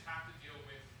Christians have to deal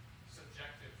with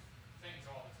subjective things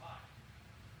all the time.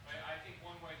 Right? I think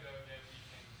one way, though, that we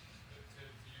can to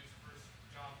use 1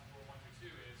 John 4, 1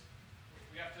 through 2 is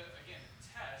we have to, again,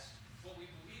 test what we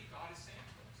believe God is saying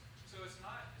to us. So it's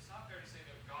not fair to say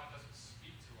that God doesn't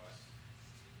speak to us,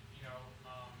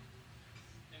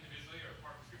 individually or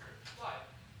apart from Scripture. But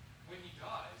when he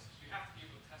does, we have to be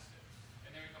able to test it.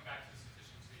 And then we come back to the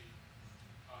sufficiency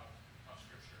of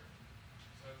Scripture.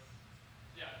 So,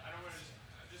 yeah, I don't want to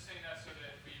I'm just saying that so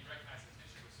that we recognize the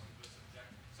tension with some of the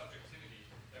subjectivity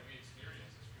that we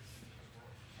experience as Christians in this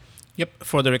world. Yep,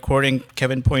 for the recording,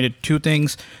 Kevin pointed 2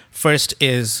 things. First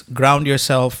is ground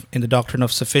yourself in the doctrine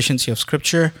of sufficiency of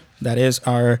Scripture. That is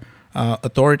our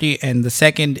authority. And the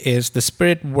second is the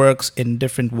Spirit works in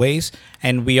different ways,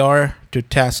 and we are to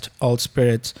test all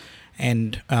spirits.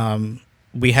 And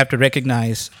we have to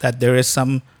recognize that there is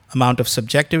some amount of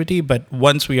subjectivity, but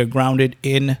once we are grounded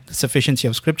in the sufficiency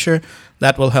of Scripture,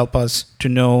 that will help us to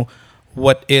know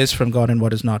what is from God and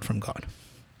what is not from God.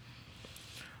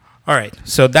 All right,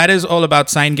 so that is all about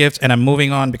sign gifts, and I'm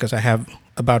moving on because I have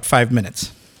about 5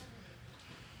 minutes.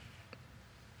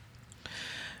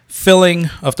 Filling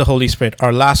of the Holy Spirit,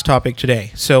 our last topic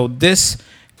today. So this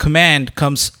command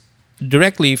comes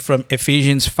directly from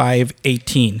Ephesians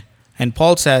 5:18. And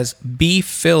Paul says, be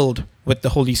filled with the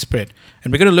Holy Spirit.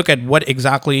 And we're going to look at what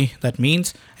exactly that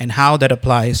means and how that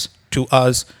applies to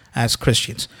us as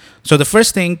Christians. So the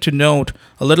first thing to note,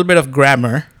 a little bit of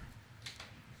grammar.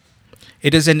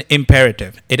 It is an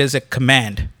imperative. It is a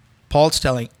command. Paul's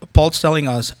telling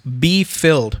us, be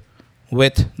filled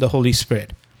with the Holy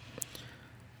Spirit.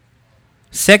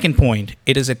 Second point,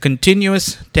 it is a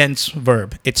continuous tense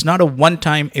verb. It's not a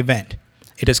one-time event.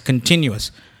 It is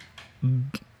continuous.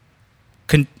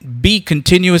 Be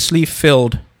continuously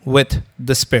filled with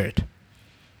the Spirit.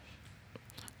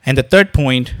 And the third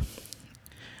point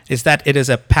is that it is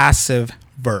a passive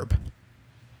verb.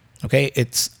 Okay,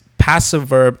 it's passive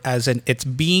verb as in it's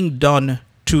being done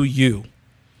to you.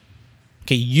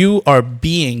 Okay, you are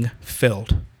being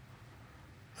filled.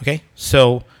 Okay,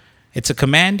 so it's a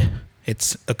command,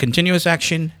 it's a continuous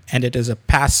action, and it is a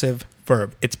passive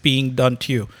verb. It's being done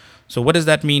to you. So what does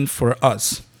that mean for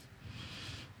us?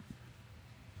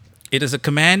 It is a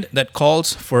command that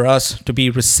calls for us to be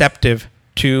receptive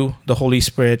to the Holy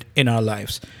Spirit in our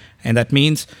lives. And that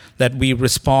means that we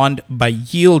respond by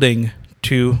yielding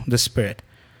to the Spirit.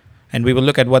 And we will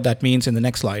look at what that means in the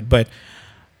next slide. But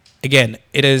again,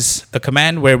 it is a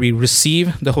command where we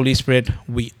receive the Holy Spirit.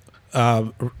 We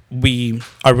are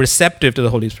receptive to the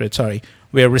Holy Spirit.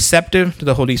 We are receptive to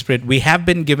the Holy Spirit. We have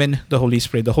been given the Holy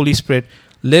Spirit. The Holy Spirit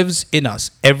lives in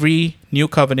us. Every New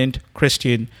Covenant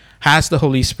Christian has the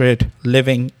Holy Spirit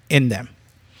living in them.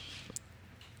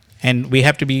 And we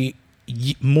have to be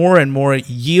more and more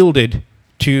yielded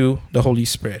to the Holy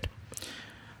Spirit.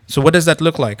 So what does that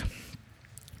look like?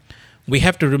 We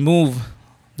have to remove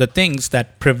the things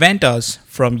that prevent us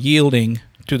from yielding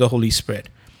to the Holy Spirit.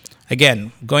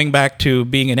 Again, going back to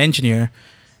being an engineer,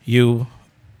 you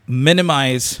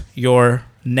minimize your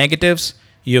negatives,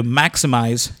 you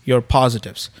maximize your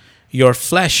positives. Your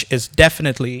flesh is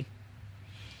definitely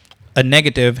a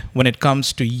negative when it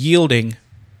comes to yielding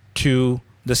to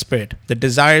the Spirit, the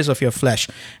desires of your flesh.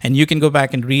 And you can go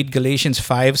back and read Galatians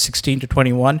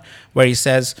 5:16-21, where he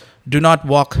says, do not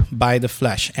walk by the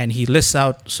flesh. And he lists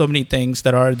out so many things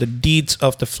that are the deeds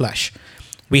of the flesh.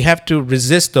 We have to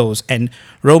resist those. And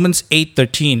Romans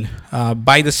 8:13,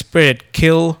 by the Spirit,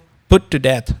 put to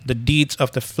death the deeds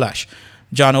of the flesh.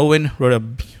 John Owen wrote a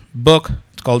book.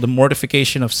 It's called The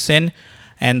Mortification of Sin.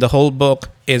 And the whole book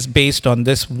is based on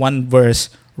this one verse,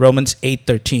 Romans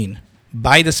 8:13.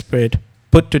 By the Spirit,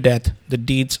 put to death the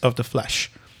deeds of the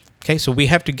flesh. Okay, so we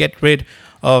have to get rid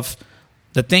of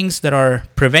the things that are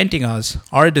preventing us,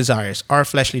 our desires, our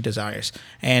fleshly desires.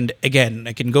 And again,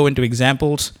 I can go into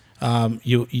examples.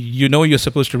 You know you're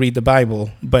supposed to read the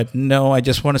Bible, but no, I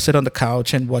just want to sit on the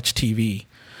couch and watch TV.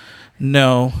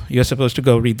 No, you're supposed to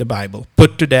go read the Bible.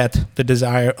 Put to death the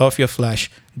desire of your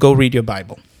flesh. Go read your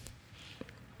Bible.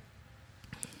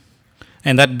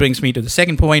 And that brings me to the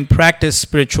second point, practice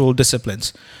spiritual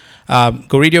disciplines.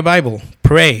 Go read your Bible,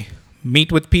 pray,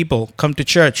 meet with people, come to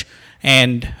church,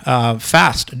 and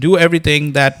fast. Do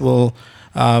everything that will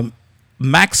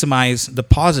maximize the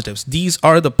positives. These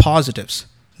are the positives.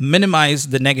 Minimize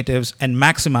the negatives and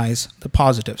maximize the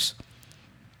positives.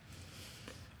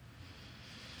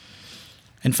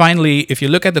 And finally, if you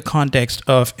look at the context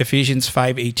of Ephesians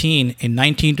 5:18, in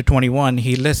 19-21,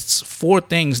 he lists 4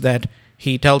 things that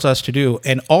he tells us to do.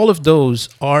 And all of those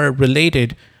are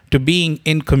related to being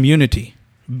in community.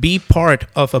 Be part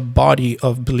of a body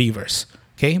of believers.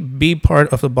 Okay? Be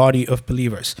part of a body of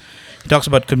believers. He talks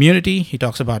about community. He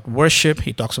talks about worship.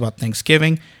 He talks about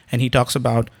thanksgiving. And he talks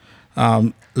about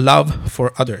love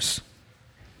for others.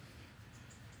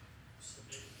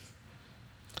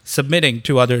 Submitting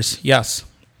to others, yes.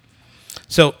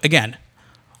 So again,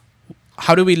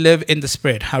 how do we live in the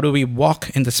Spirit? How do we walk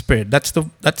in the Spirit? That's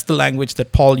the language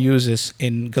that Paul uses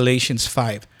in Galatians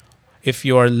 5. If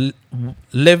you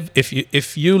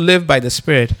live by the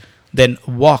Spirit, then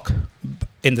walk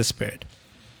in the Spirit.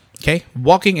 Okay?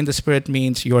 Walking in the Spirit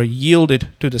means you are yielded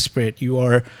to the Spirit. You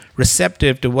are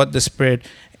receptive to what the Spirit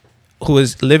who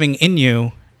is living in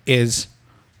you is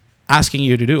asking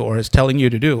you to do, or is telling you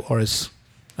to do, or is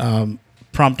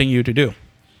prompting you to do.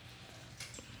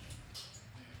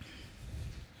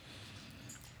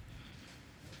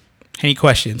 Any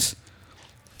questions?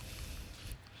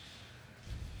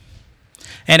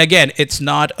 And again, it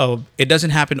doesn't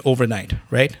happen overnight,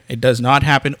 right? It does not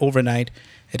happen overnight.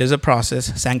 It is a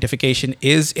process. Sanctification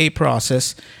is a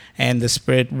process, and the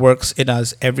Spirit works in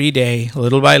us every day,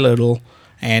 little by little,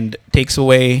 and takes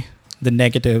away the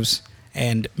negatives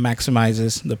and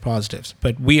maximizes the positives.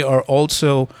 But we are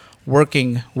also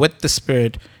working with the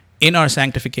Spirit in our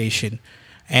sanctification,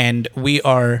 and we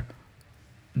are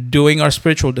doing our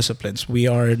spiritual disciplines. We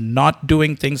are not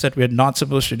doing things that we're not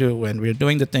supposed to do, and we're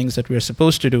doing the things that we're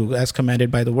supposed to do as commanded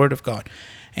by the Word of God.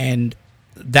 And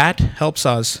that helps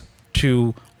us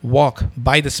to walk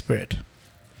by the Spirit.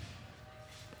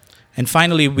 And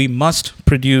finally, we must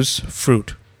produce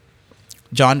fruit.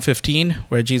 John 15,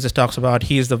 where Jesus talks about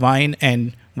He is the vine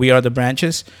and we are the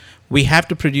branches, we have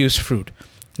to produce fruit.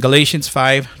 Galatians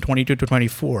 5:22 to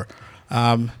 24.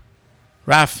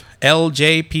 Raf,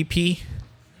 LJPP,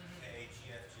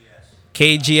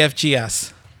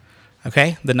 KGFGS.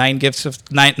 Okay, the nine gifts of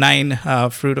nine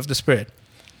fruit of the Spirit: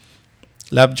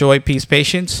 love, joy, peace,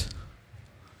 patience,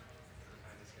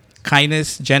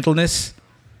 kindness, gentleness,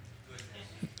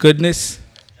 goodness,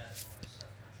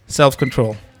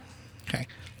 self-control. Okay,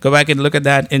 go back and look at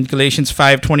that in Galatians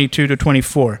 5:22 to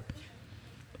 24.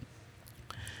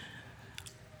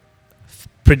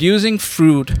 Producing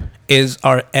fruit is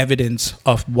our evidence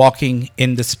of walking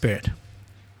in the Spirit.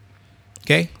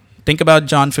 Okay, think about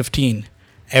John 15.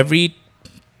 Every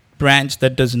branch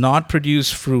that does not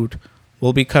produce fruit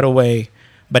will be cut away,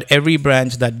 but every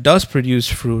branch that does produce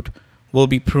fruit will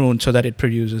be pruned so that it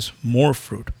produces more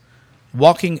fruit.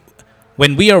 Walking,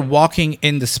 when we are walking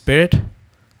in the Spirit,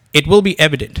 it will be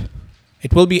evident.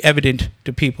 It will be evident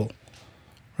to people,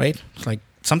 right? It's like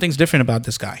something's different about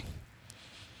this guy.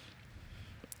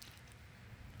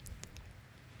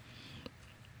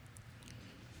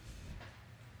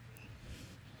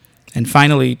 And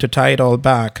finally, to tie it all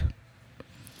back,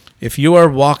 if you are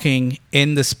walking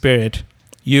in the Spirit,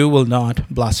 you will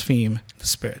not blaspheme the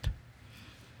Spirit.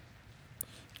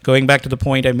 Going back to the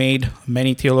point I made,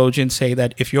 many theologians say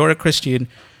that if you're a Christian,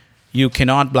 you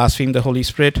cannot blaspheme the Holy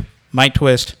Spirit. My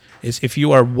twist is if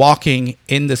you are walking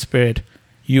in the Spirit,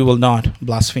 you will not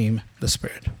blaspheme the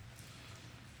Spirit.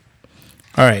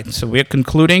 All right, so we're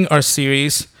concluding our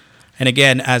series. And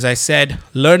again, as I said,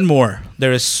 learn more.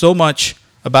 There is so much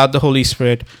about the Holy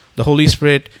Spirit. The Holy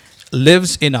Spirit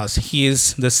lives in us. He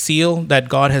is the seal that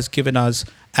God has given us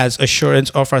as assurance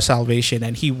of our salvation,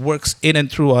 and He works in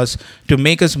and through us to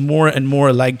make us more and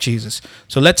more like Jesus.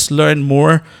 So let's learn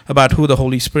more about who the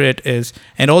Holy Spirit is,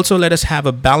 and also let us have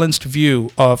a balanced view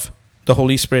of the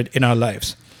Holy Spirit in our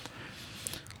lives.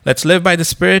 Let's live by the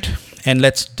Spirit, and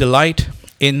let's delight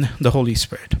in the Holy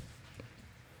Spirit.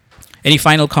 Any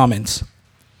final comments?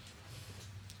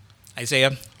 Isaiah?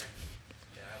 Yeah,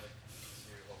 I have a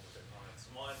couple quick comments.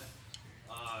 One,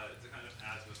 to kind of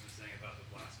add to what you're saying about the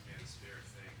blasphemy of the Spirit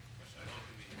thing, which I hope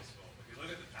can be useful. If you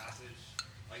look at the passage,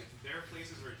 like there are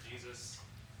places where Jesus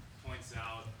points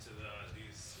out to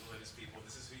these religious people,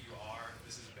 this is who you are,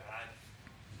 this is bad.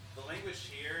 The language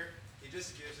here, he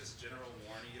just gives this general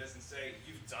warning. He doesn't say,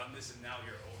 you've done this and now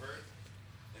you're over it.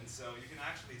 And so you can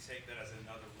actually take that as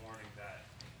another warning that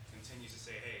continues to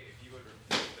say, hey, if you would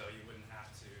repent, though, you wouldn't have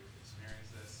to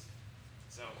experience this.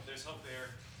 So there's hope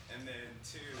there. And then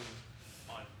two,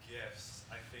 on gifts,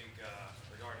 I think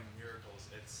regarding miracles,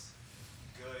 it's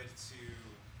good to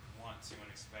want to and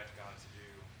expect God to do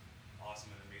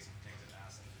awesome and amazing things and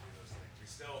ask Him to do those things. We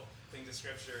still think to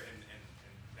Scripture, and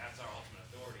that's our ultimate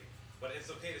authority. But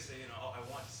it's okay to say, oh, I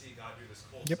want to see God do this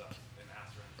cool stuff and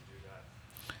ask for Him to do that.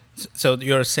 So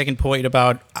your second point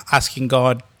about asking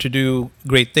God to do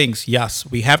great things. Yes,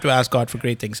 we have to ask God for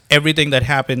great things. Everything that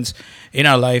happens in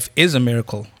our life is a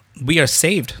miracle. We are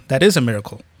saved. That is a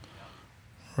miracle.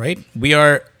 Right? We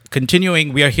are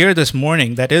continuing. We are here this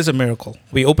morning. That is a miracle.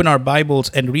 We open our Bibles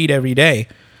and read every day.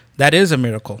 That is a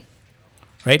miracle.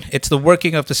 Right? It's the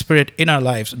working of the Spirit in our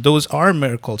lives. Those are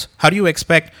miracles. How do you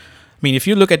expect? I mean, if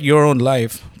you look at your own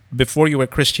life before you were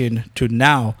Christian to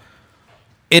now,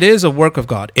 it is a work of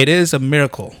God. It is a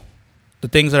miracle. The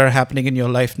things that are happening in your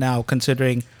life now,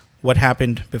 considering what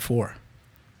happened before.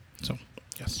 So,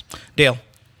 yes. Dale.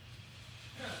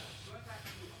 Going back to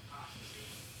apostasy,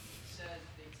 it says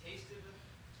they tasted the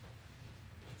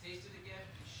gift,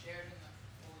 they shared in the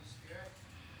Holy Spirit.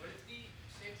 Would it be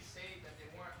safe to say that they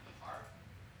weren't part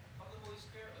of the Holy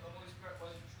Spirit, or the Holy Spirit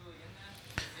wasn't truly in them,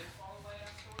 and they did fall away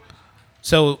afterwards?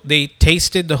 So they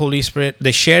tasted the Holy Spirit.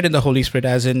 They shared in the Holy Spirit,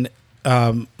 as in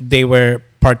they were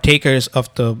partakers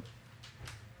of the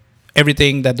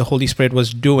everything that the Holy Spirit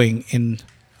was doing in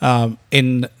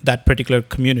that particular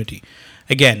community.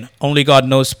 Again, only God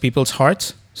knows people's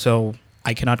hearts, so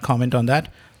I cannot comment on that.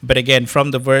 But again,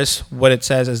 from the verse, what it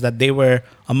says is that they were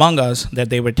among us, that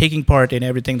they were taking part in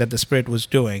everything that the Spirit was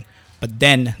doing, but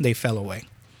then they fell away.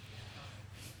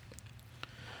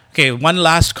 Okay, one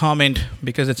last comment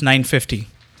because it's 9:50.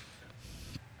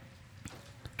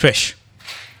 Trish.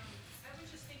 I was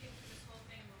just thinking through this whole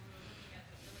thing when we were looking at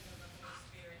the filling of the Holy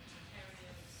Spirit,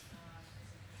 imperatives, is it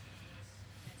continuous,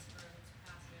 it's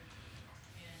passive,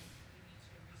 and we need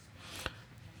to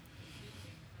respond and do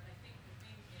things. But I think the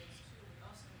thing is, too, we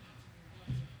also need to be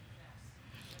willing to confess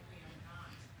when we are not.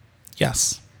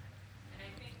 Yes. And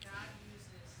I think God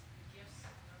uses the gifts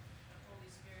of the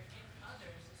Holy Spirit in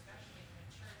others, especially in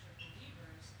the church of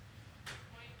believers, to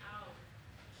point out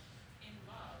in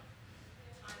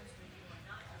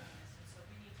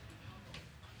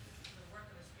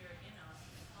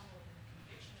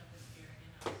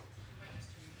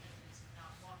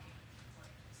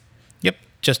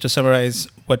just to summarize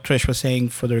what Trish was saying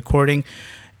for the recording,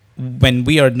 when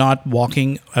we are not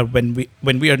walking,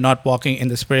 when we are not walking in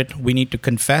the Spirit, we need to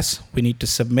confess, we need to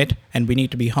submit, and we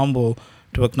need to be humble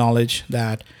to acknowledge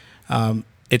that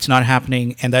it's not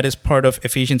happening, and that is part of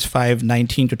Ephesians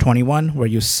 5:19-21, where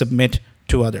you submit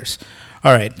to others.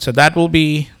 All right, so that will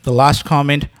be the last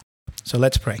comment. So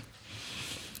let's pray.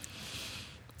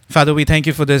 Father, we thank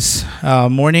you for this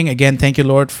morning. Again, thank you,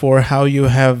 Lord, for how you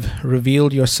have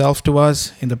revealed yourself to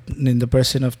us in the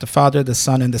person of the Father, the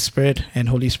Son, and the Spirit, and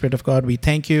Holy Spirit of God. We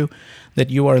thank you that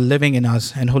you are living in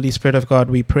us. And Holy Spirit of God,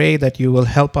 we pray that you will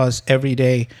help us every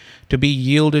day to be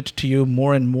yielded to you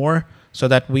more and more, so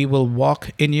that we will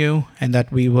walk in you and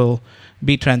that we will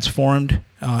be transformed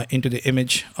into the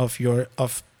image of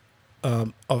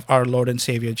our Lord and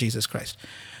Savior, Jesus Christ.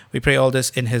 We pray all this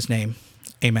in his name.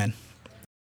 Amen.